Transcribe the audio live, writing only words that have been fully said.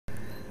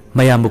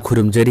mayambu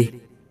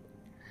khurumjari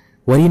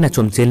wari na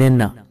chomchelen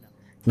na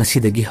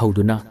ngasidagi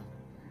hauduna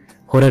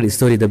horror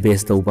story da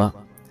base tauba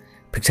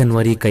fiction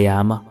wari kaya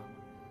ama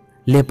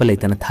lepa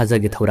leitana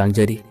thajage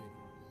thaurangjari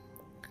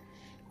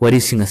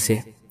wari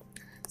singase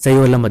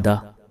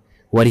chayolamada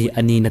wari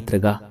ani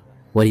natraga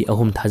wari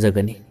ahum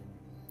thajagani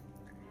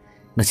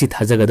ngasi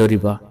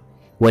thajagadoriba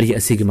wari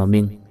asigi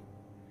maming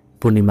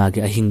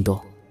Purnimagi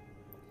Ahingdo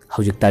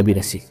haujik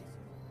tabirasi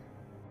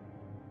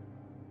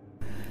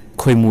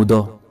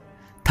khoimudo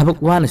thabak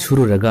wana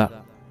shururaga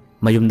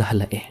mayumda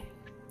halae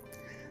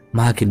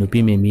magi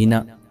nupi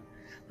memina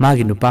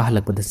magi nupa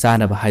halakpada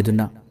chanaba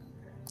haiduna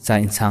cha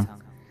insang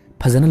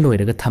phajana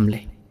loiraga thamle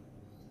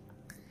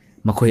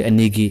makhoi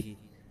anigi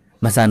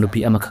macha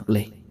nupi amakhak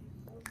lei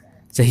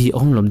chahi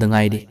ahum lomda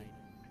ngaidi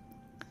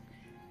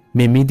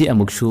memidi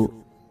amuksu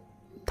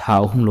tha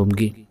ahum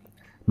lomgi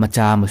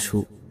macha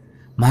amasu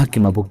mahaki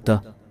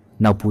mabukta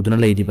naupuduna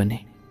leiribane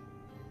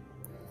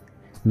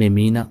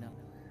memina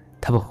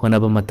thabak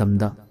honaba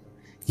matamda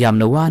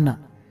yamna wana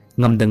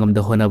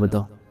ngamda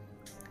honabado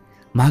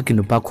mahaki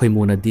nupa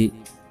khoimunadi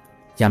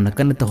yamna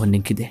kanna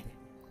tahonningkide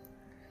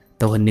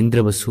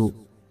tahonningdrabasu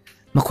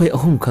makhoi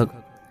ahum khak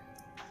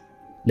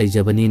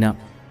leijabanina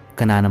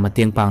kanana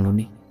mateng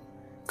pangluni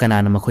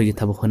kanana makhoi gi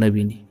thabak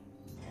honabini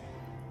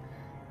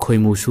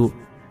khoimusu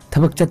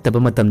thabak chattaba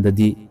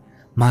matamdadi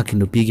mahaki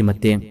nupi gi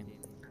mateng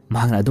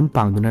mahangna adum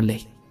pangduna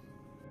lei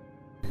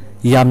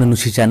yamna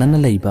nusi chanana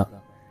leiba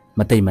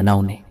matai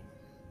manawne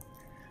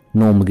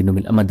nomagi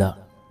numil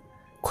amada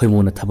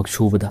khoimuna thabak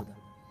subada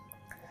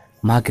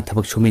mahaki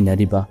thabak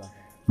suminariba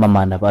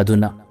mamanaba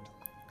aduna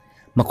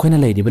makhoina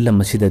leiriba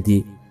lamasidadi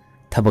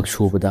thabak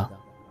subada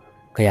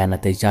kayana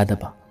tai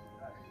chadaba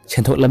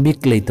senthok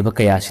lambik leitaba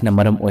kaya sina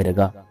maram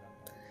oiraga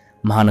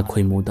mahana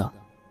khoimuda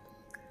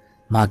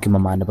mahaki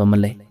mamanaba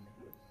malai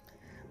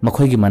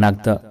makhoigi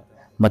manakta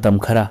matam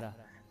khara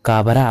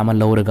kabara ama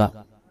lauraga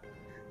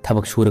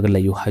thabak suraga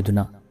layu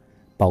haiduna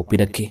pau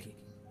piraki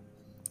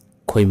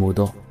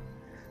khoimudo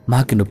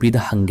mahaki nupida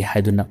hange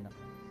haiduna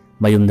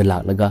mayumda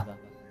laklaga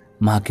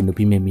mahaki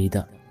nupi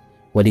memida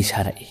wari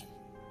sarai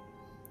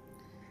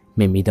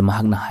memida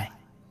mahakna hai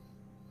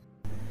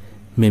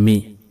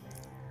memi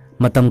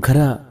matam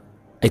khara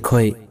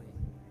aikhoi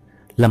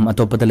lam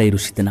atopada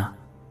leirusidana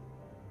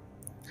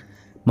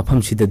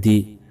mafam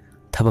sidadi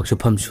thabak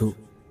sufamsu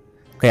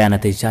kayana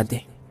tai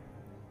chade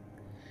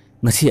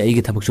ngasi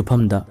aigi thabak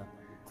sufamda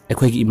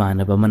aikhoi gi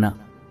imanaba mana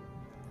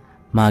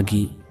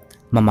magi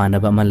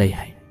mamanaba ama lei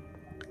hai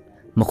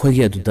makhoi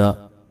gi aduda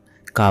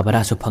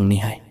kabara su phangni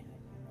hai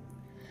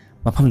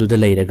mafamduda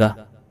leiraga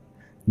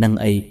nang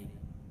ai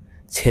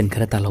sen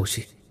khara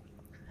talausi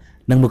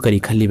nangbu kari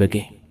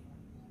khallibage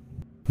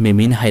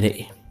memin haire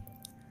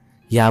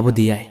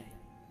yabudi yai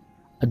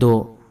ado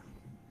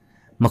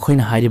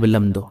makhoina hairiba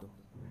lamdo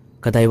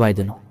kadai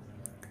waidano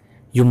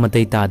yum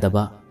matai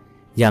tadaba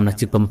yamna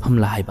chikpa mafam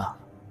la haiba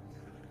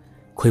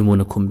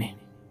khoimuna khumme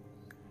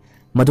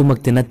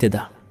madumakte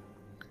natteda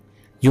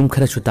yum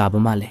khara su taba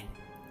male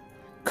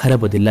khara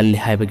bodi lalle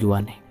haibagi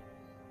wane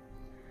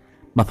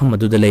mafam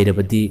maduda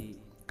leirabadi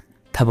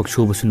thabak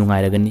suba su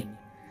nungairagani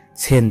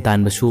sen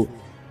tanbasu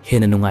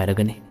hena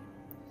nungairagani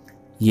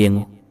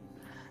yengo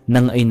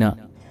nang aina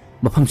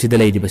mafam sida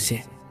leiribase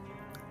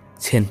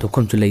sen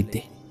thokhom chu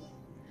leite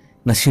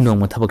ngasi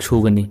nongma thabak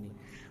sugani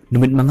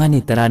numit mangani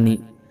tarani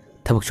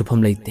thabak sufam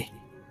leite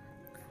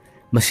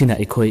masina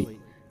aikhoi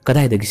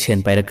kadai dagi sen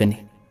pairakani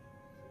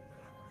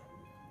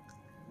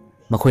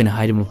makhoina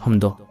hairi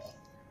mafamdo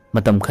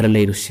matam khara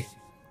leirusi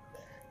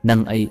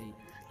nang ai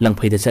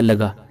langphaida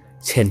challaga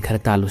sen khara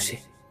talusi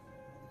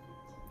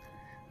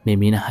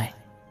memina hai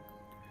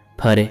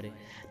phare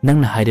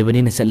nangna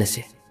hairibani na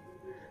challase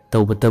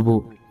tawbatabu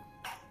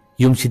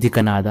yumsidi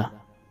kanada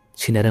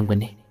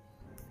sinaramgani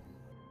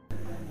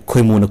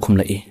khoimuna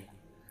khumlai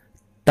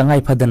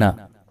tangai phadana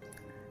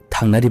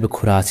thangnariba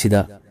khura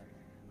sida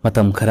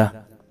matam khara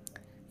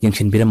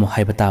yengsinbiramo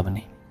haiba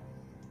tabani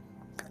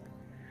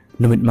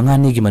numit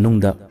mangani gi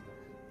manungda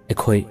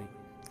ekhoi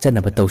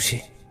chanaba tawsi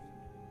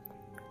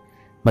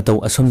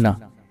matau asumna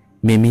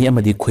memi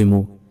amadi khoimu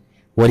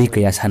wari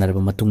kaya sanarba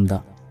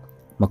matungda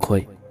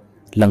makhoi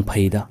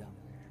langphaida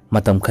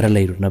matam khara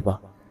leirunaba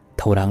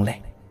thaurang le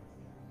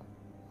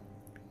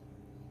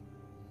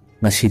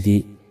ngasidi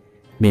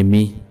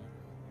memi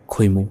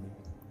khoimu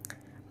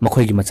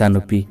makhoi gi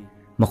machanupi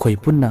makhoi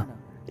punna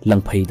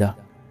langphaida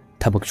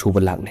thabak suba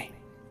lagle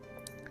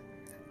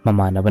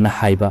mamanabana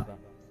haiba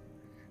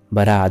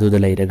bara aduda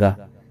leiraga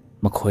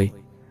makhoi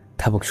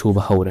thabak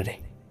suba haurare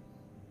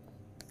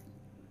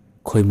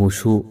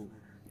khoimusu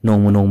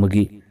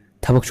nongmagi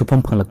thabak sufam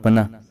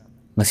phanglakpana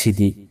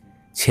ngasidi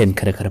sen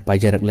khara khara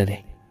paijaraklare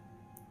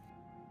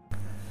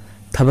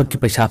thabak ki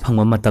paisa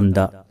phangma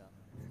matamda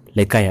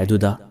lekai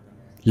aduda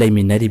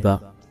leiminariba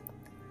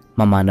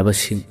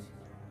mamanabasing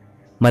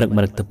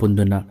marak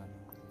punduna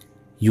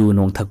yu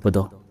nong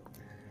thakpado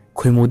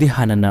khoimudi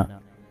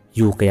hanana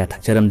yu kaya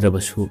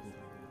thakcharamdrabasu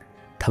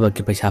thabak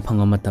ki paisa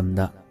phangma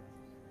matamda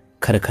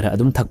khara khara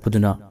adum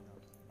thakpaduna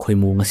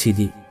khoimu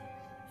ngasidi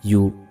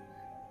yu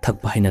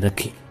thakpa haina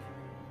rakhi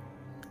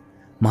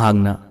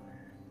mahagna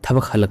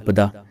thabak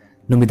halakpada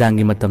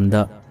numidangi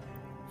matamda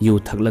yu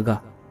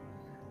thaklaga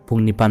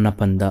pung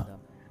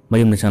 9-10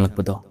 mayumna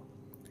changlakpado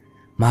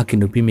mahaki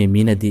nupi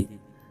Memi di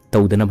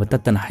tawdana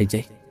batatana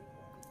haijai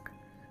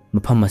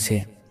mafam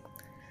ase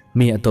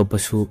mi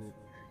atopasu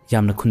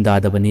yamna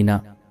khundadabanina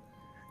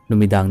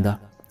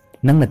numidangda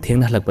nangna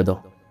thengna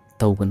halakpado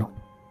tawgano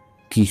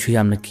kisu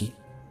yamna ki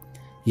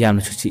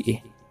yamna su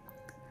chi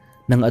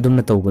nang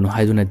adumna tawgano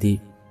haiduna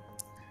di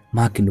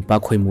mahaki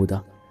nupa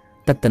khoimuda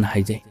tattana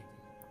haijai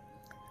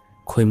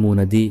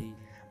khoimuna di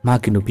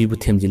mahaki nupi bu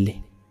themjilli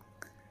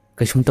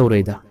kaisum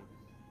tawreida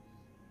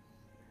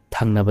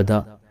thangnabada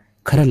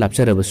khara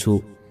lapcharabasu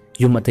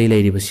yum atai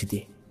leiribasidi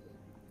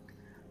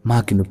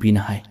mahaki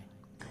nupina hai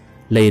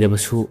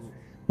leirabasu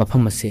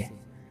mafam ase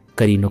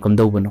karino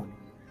kamdawbano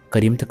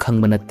karimta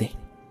khangba natte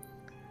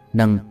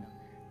nang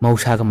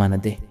mausaga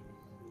manade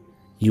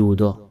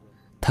yudo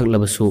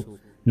thaklabasu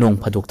nong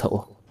phadok thao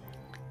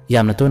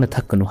yamna toina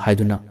thakkanu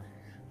haiduna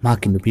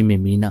mahaki nupi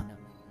Memina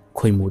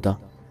khoimuda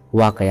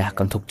wa kaya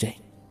kamthokjai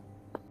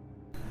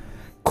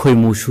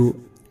khoimusu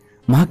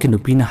mahaki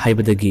nupina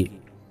haibadagi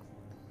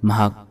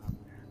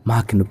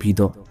mahaki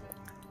nupido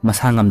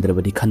masa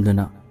ngamdrabadi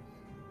khanduna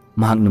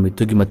mahak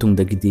numitugi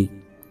matungdagidi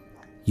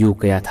yu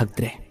kaya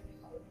thaktre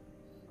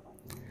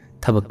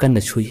thabak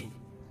kanna sui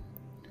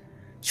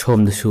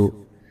somdasu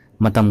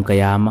matam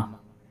kaya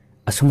ama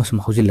asum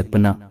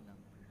haujilakpana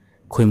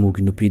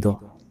khoimugi nupido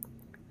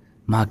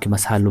mahaki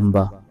masa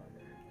lumba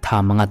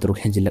tha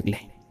 5-6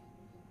 henjilakle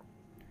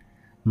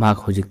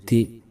mahak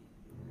hojikti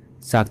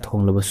chak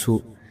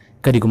thonglabasu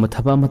kariguma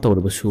thaba ama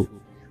tawrabasu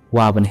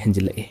waban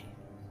henjilake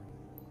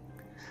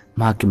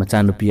mahaki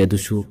macha nupi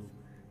adusu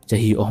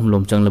chahi 3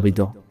 lom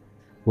changlabido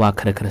wa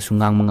khara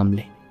sungang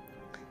mangamle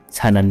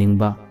sana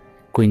ningba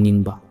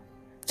koiningba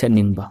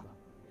chatningba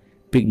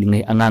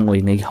piklingai angang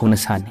oingai hauna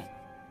sani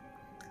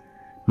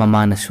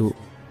mamana su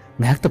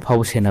ngahakta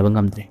phaw senaba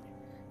ngamdre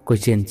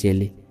koichen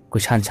cheli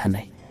koisan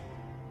sanai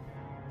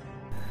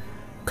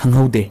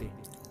khanghaude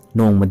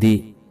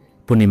nongmadi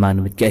Purnima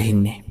numit ki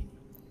ahingne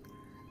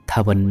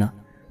thabanna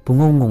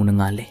pungong ngongna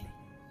ngale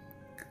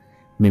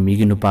Memi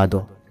gi nupado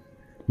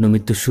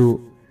numitusu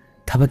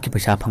thabaki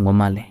paisa phangwa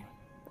male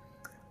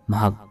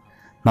mahak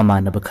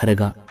mamanaba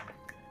kharaga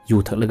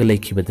yu thaklaga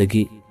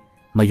lekhibadagi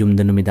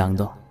mayumda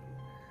numidangdo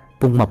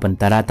pung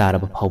 9-10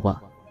 taraba phawba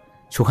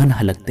suhan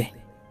halakte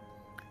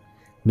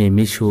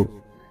Memi su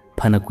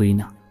phana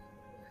kuina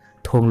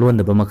thong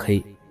londaba makhai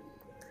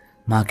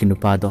mahaki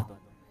nupado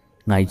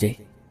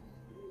ngaijai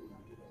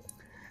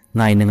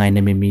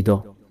ngaina Memi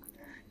do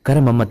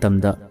karama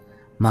matamda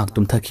mahak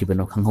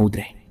tumthakibano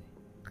khanghaudre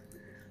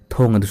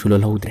thong adu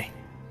sulol haudre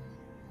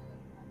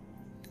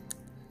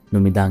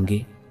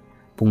numidangi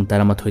pung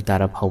 12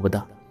 tara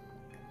phawbada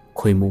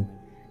khoimu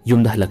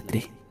yumda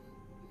halaktri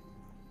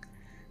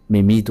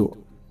Memi do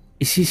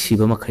isi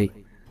siba makhai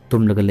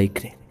tumlaga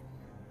leikre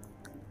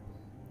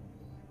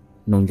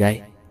nongjai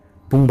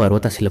pung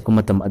 12 tasilapka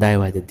matam adai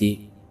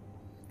waidadi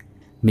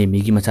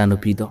Memi gi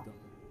machanupi do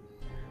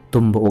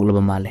tumba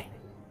oglaba male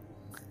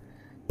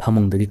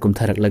phamungdagi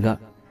kumtharaklaga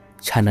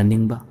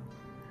chananingba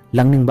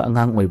langningba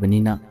angang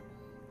oibanina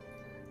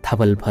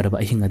thabal pharaba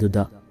ahing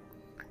aduda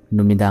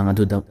numidang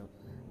aduda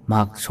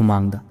mak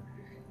sumangda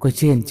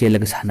koichen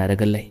chelaga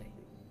sanaraga lei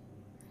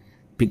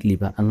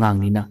pikliba angang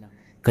nina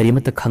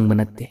karimata khangba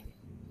natte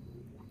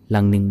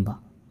langningba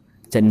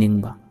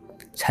chatningba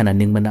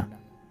chananingbana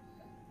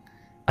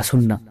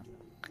asumna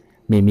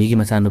Memi gi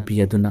machanupi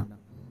aduna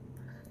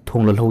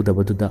thonglol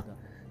haudabaduda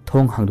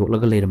thong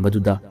hangdoklaga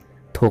leirambaduda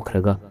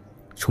thokraga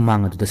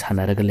sumang aduda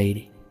sanaraga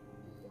leiri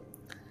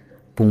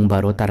pung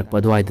 12 tarakpa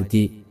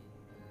adwaidadi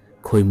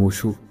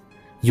khoimusu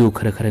yu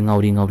khara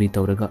ngauri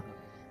tawraga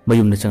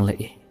mayumna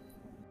changlai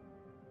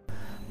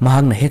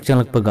mahagna hek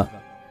changlakpaga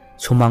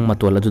sumang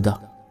matol aduda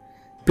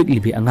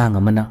piklibi angang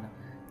amana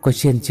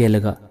koichen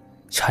chelaga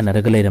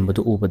sanaraga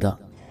leirambadu ubada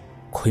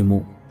khoimu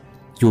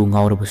yu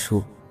ngaurabasu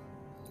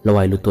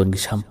lawai luton gi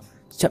sam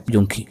chap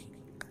yongki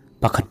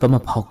pakhatpa ma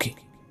phauki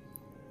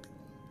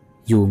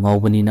yu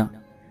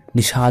ngaubanina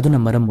nisaduna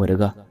maram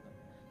moraga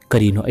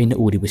karino aina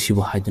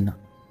uribasibo haiduna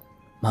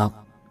mahak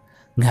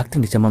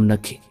ngahakting chamam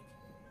nakhi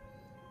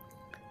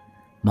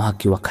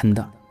mahaki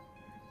wakhanda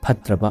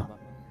phatraba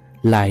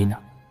laina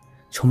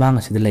sumang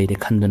asida leire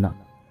khanduna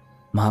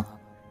mahak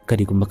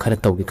karigumba khara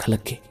tawgi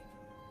khalakki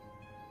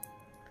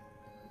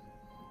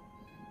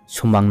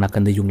sumang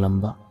nakanda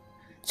yunglamba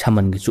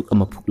chamangi chuk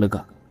ama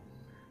phuklaga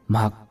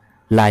mahak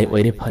lai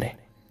oire phare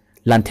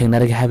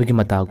lanthengnaragi habigi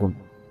matagum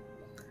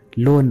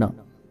lona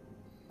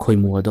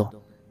khoimu ado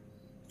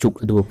chuk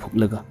adu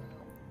phuklaga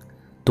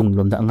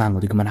tunglomda angang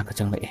odi manaka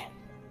changlai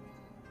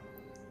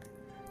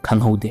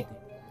khanghaude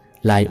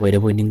lai oire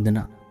boy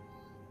ningdana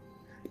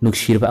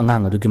nuksirba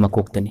angang adu gi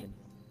makoktani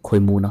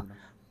khoimuna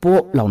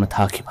pop launa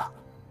thakhiba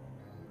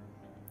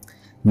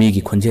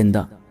migi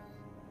khonjenda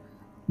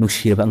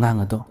nuksirba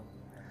angang ado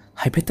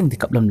haipetang di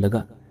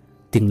kaplamlaga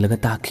tinglaga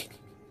takhi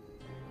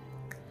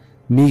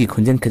migi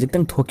khonjen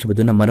khajitang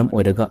thokibaduna maram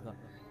oiraga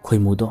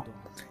khoimudo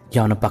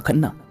yauna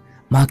pakhatna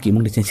mahaki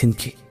mungni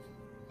chensinki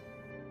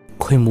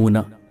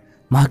Khuymuna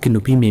mahaki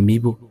nupi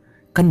Memibu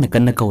kanna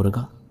kanna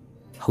kauraga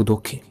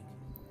haudoki.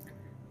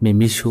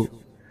 Memisu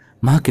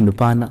mahaki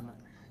nupana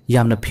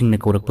yamna phingna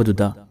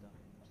kaurakpaduda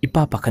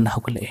ipa pakana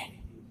haukalai.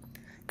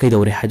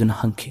 Kaidore haiduna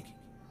hangki.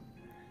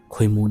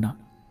 Khuymuna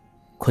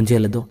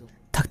khonjelado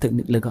thak thak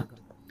niklaga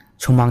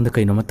sumangda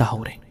kainoma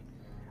tahore.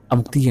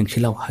 Amukti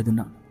yengsilaw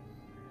haiduna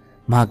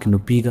mahaki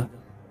nupiga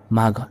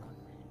maga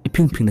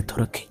iping phingna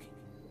thoraki.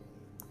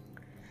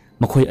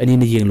 Makhoi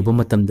anina yengluba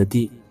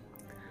matamdadi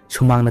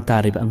sumangna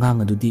tariba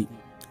angang adudi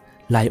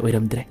lai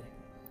oiramdre.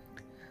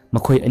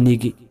 Makhoi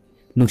anigi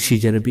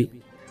nungsijarabi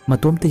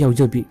matomta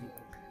yaujabi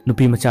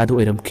nupi machadu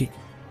oiramki.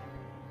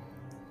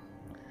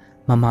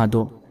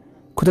 Mamado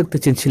khudakta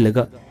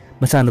chensilaga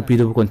macha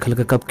nupido kon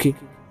khalaga kapki.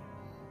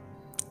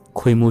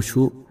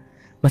 Khuymusu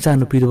macha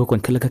nupido kon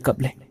khalaga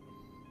kaple.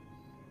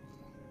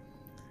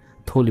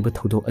 Tholiba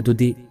thodok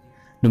adudi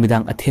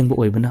numidang athengba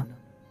oibana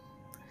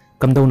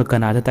kamdawna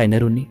kanada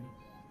tainaruni.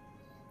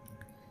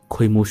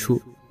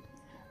 Khuymusu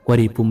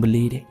wari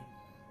pumbalire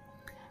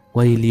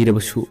wari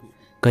lirabasu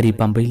kari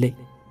pambaile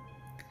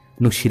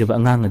nuksiraba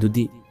angang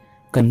adudi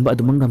kanba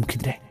adumangam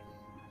khidre.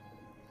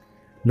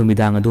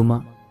 Numidang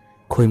aduma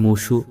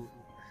Khuymusu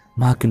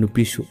mahaki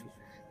nupisu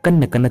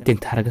kanna kanna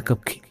tengtharaga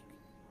kapki.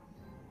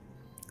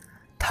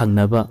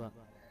 Thangnaba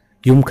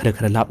yum khara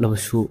khara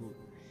laplabasu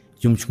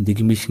yum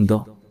chungdigi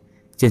misingdo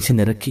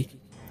chensinaraki.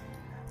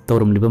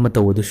 Tawramliba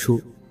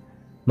matawadusu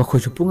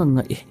makhoisu pungang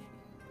ngai.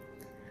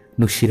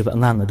 Nuksiraba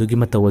angang adugi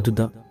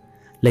matawaduda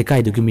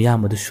laikaidugi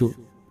miyam adusu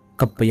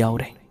kappa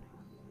yaure.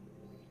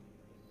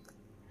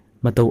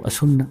 Mataw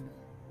asumna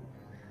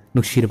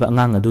nuksiraba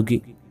angang adugi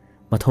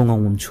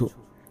mathongangumsu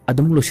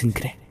adum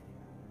losinkhre.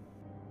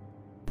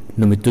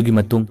 Numitugi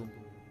matung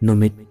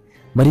numit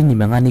marini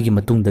manganigi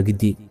matung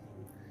dagidi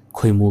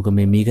Khuymuga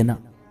Memigana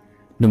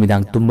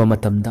numidang tumba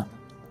matamda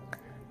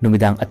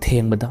numidang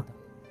athengbada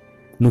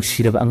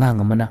nuksiraba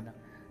angang amana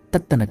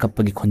tattana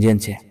kappagi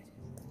khonjenche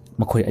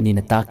makhoi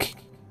anina taki.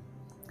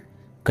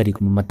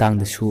 Kariguma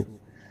matangdasu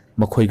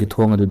makhoigi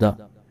thong aduda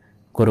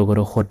goro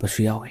goro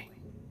hotpasu yawe.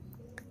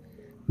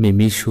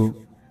 Memisu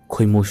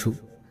Khuymusu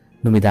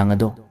numidang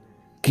ado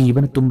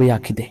kibana tumba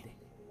yakhide.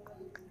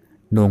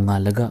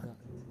 Nongalaga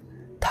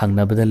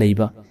thangnabada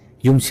leiba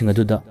yumsing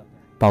aduda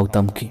pau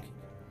tamki.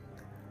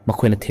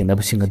 Makhoina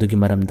thengnabasing adugi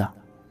maramda.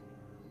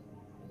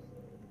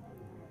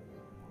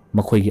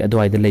 Makhoigi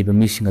adwaida leiba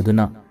mising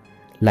aduna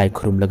lai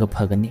khurumlaga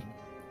phagani.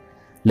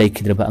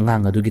 Laikhidraba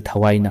angang adugi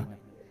thawaina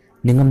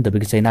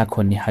ningamdabagi chaina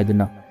khonni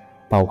haiduna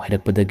pau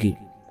hairakpadagi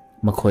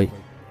makhoi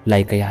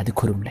lai kayadi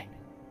khurumle.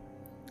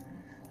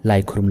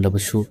 Lai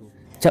khurumlabasu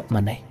chap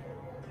manai.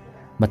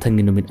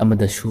 Mathangi numit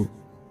amadasu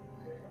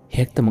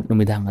hektamak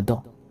numidang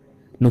ado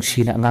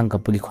nuksina angang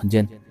kapagi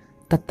khonjen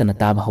tattana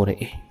taba hore.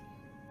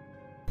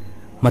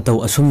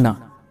 Mataw asumna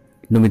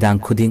numidang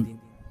khuding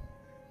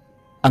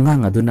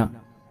angang aduna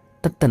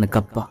tattana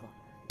kappa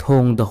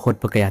thong da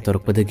hotpa kaya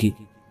torokpadagi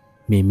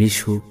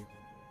Memisu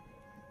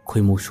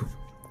Khuymusu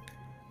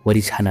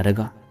wari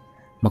sanaraga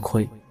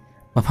makhoi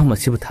mafam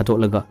asibu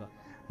thadolaga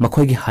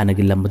makhoigi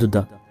hanagi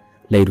lambaduda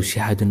leirusi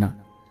haiduna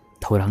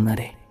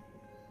thaurangnare.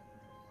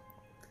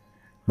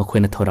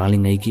 Makhoina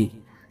thauranglingaygi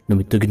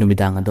numitugi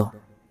numidang ado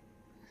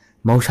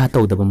mausa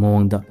tawdaba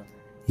mawangda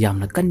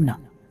yamna kanna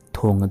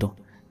thong ado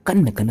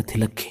kanna kanna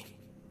thilakki.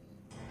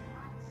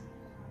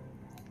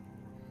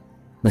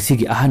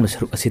 Ngasigi ahanba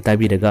saruk asi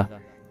tabiraga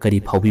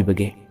kari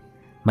phawbibage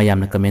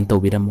mayamna comment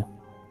tawbiramo.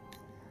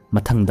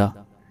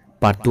 Mathangda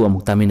Part-2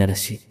 amuk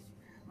taminarasi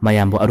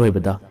mayambo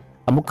aroibada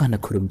amuk kana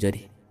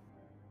khurumjari.